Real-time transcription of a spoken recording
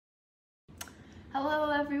Hello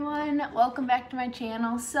everyone, welcome back to my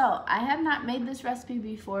channel. So I have not made this recipe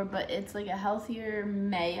before, but it's like a healthier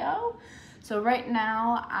mayo. So right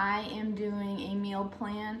now I am doing a meal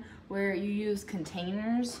plan where you use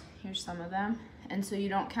containers. Here's some of them. And so you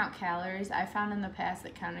don't count calories. I found in the past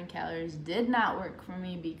that counting calories did not work for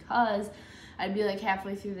me because I'd be like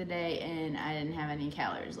halfway through the day and I didn't have any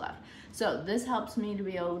calories left. So this helps me to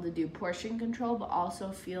be able to do portion control, but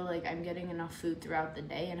also feel like I'm getting enough food throughout the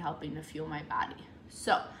day and helping to fuel my body.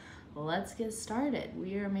 So let's get started.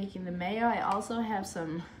 We are making the mayo. I also have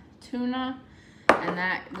some tuna and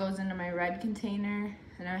that goes into my red container.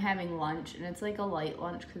 And I'm having lunch, and it's like a light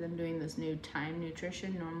lunch because I'm doing this new time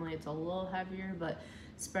nutrition. Normally it's a little heavier, but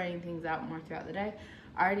spreading things out more throughout the day.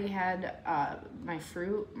 I already had my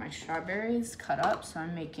fruit, my strawberries cut up, so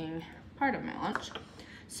I'm making part of my lunch.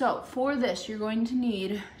 So for this, you're going to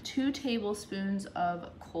need 2 tablespoons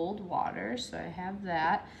of cold water. So I have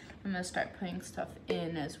that. I'm gonna start putting stuff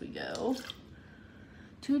in as we go.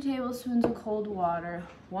 2 tablespoons of cold water,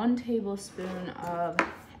 1 tablespoon of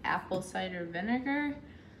apple cider vinegar.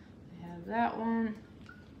 I have that one.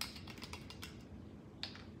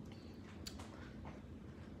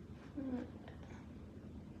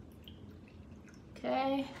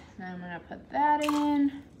 Okay, then I'm gonna put that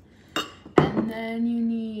in. And then you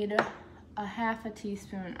need a half a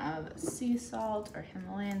teaspoon of sea salt or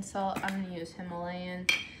Himalayan salt. I'm gonna use Himalayan.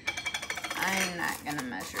 I'm not gonna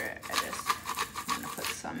measure it. I'm gonna put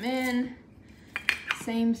some in.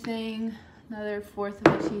 Same thing, another 1/4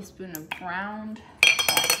 of a teaspoon of ground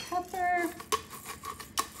black pepper.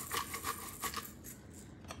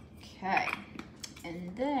 Okay,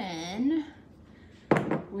 and then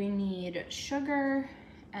we need sugar,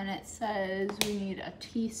 and it says we need a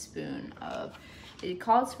teaspoon of, it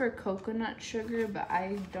calls for coconut sugar, but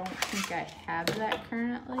I don't think I have that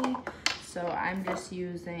currently. So I'm just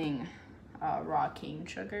using raw cane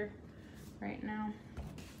sugar right now.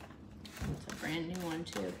 It's a brand new one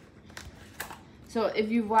too. So if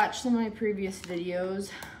you've watched some of my previous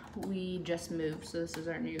videos, we just moved, so this is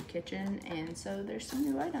our new kitchen, and so there's some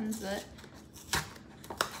new items that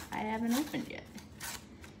I haven't opened yet.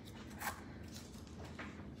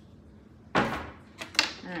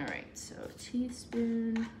 All right, so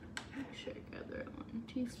teaspoon, make sure I grab the right one,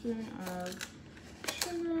 teaspoon of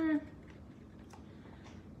sugar,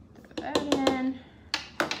 throw that in.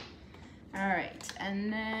 All right,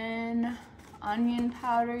 and then onion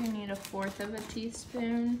powder, you need a 1/4 of a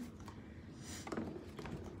teaspoon.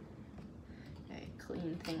 Okay,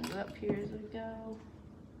 clean things up here as we go.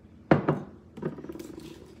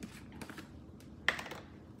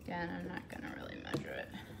 Again, I'm not gonna really measure it.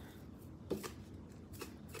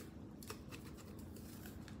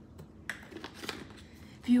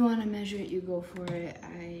 If you wanna measure it, you go for it.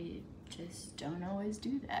 I just don't always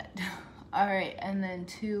do that. All right, and then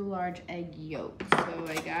 2 large egg yolks. So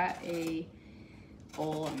I got a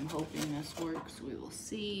bowl. I'm hoping this works. We will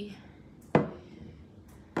see.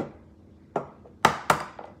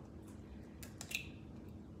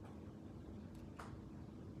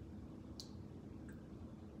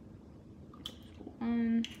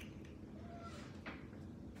 One.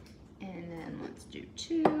 And then let's do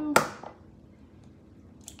 2.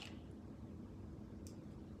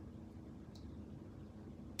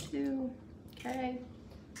 Okay.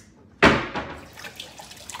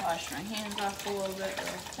 Wash my hands off a little bit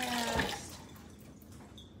real fast.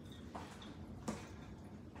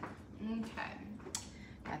 Okay.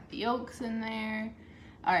 Got the yolks in there.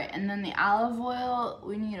 All right, and then the olive oil,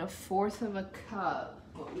 we need a 1/4 of a cup,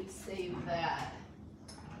 but we save that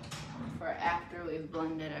for after we've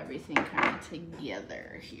blended everything kind of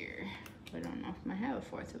together here. I don't know if I have a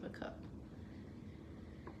 1/4 of a cup.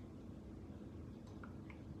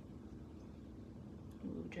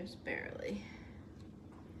 Ooh, just barely.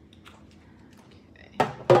 Okay.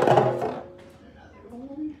 Another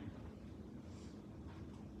one.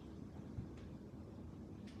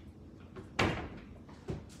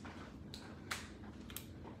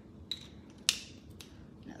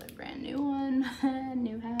 Another brand new one.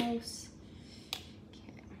 New house.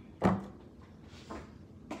 Okay.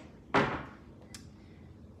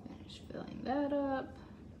 Finish filling that up.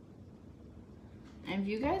 And if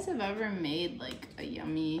you guys have ever made like a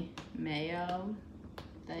yummy mayo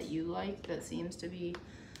that you like that seems to be,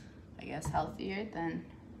 I guess, healthier, then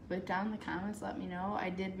put down in the comments, let me know. I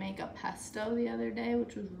did make a pesto the other day,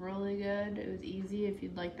 which was really good. It was easy. If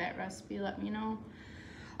you'd like that recipe, let me know.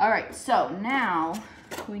 All right, so now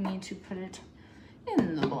we need to put it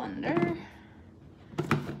in the blender.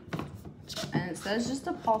 And it says just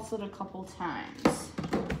to pulse it a couple times.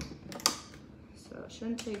 So it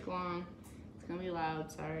shouldn't take long. It's gonna be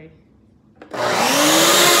loud, sorry.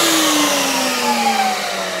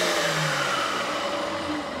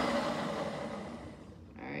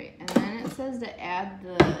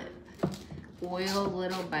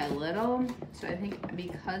 So I think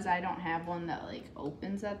because I don't have one that like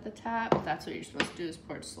opens at the top, that's what you're supposed to do, is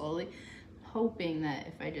pour it slowly. I'm hoping that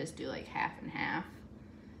if I just do like half and half,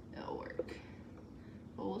 it'll work.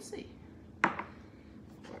 But we'll see.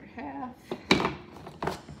 Pour half.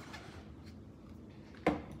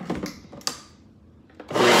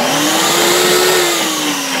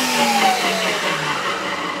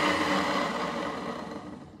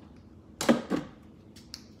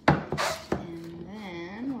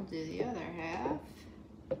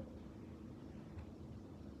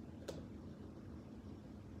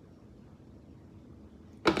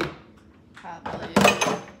 Probably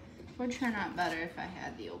would turn out better if I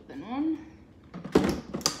had the open one. I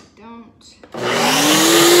don't. So,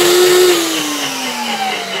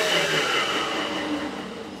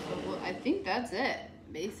 well, I think that's it,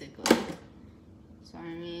 basically. So, I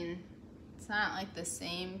mean, it's not like the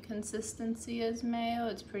same consistency as Mayo.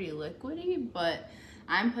 It's pretty liquidy, but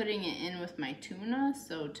I'm putting it in with my tuna,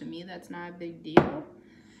 so to me that's not a big deal.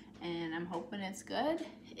 And I'm hoping it's good.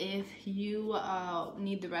 If you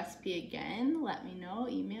need the recipe again, let me know,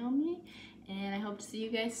 email me, and I hope to see you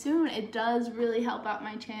guys soon. It does really help out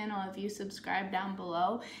my channel if you subscribe down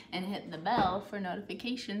below and hit the bell for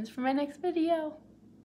notifications for my next video.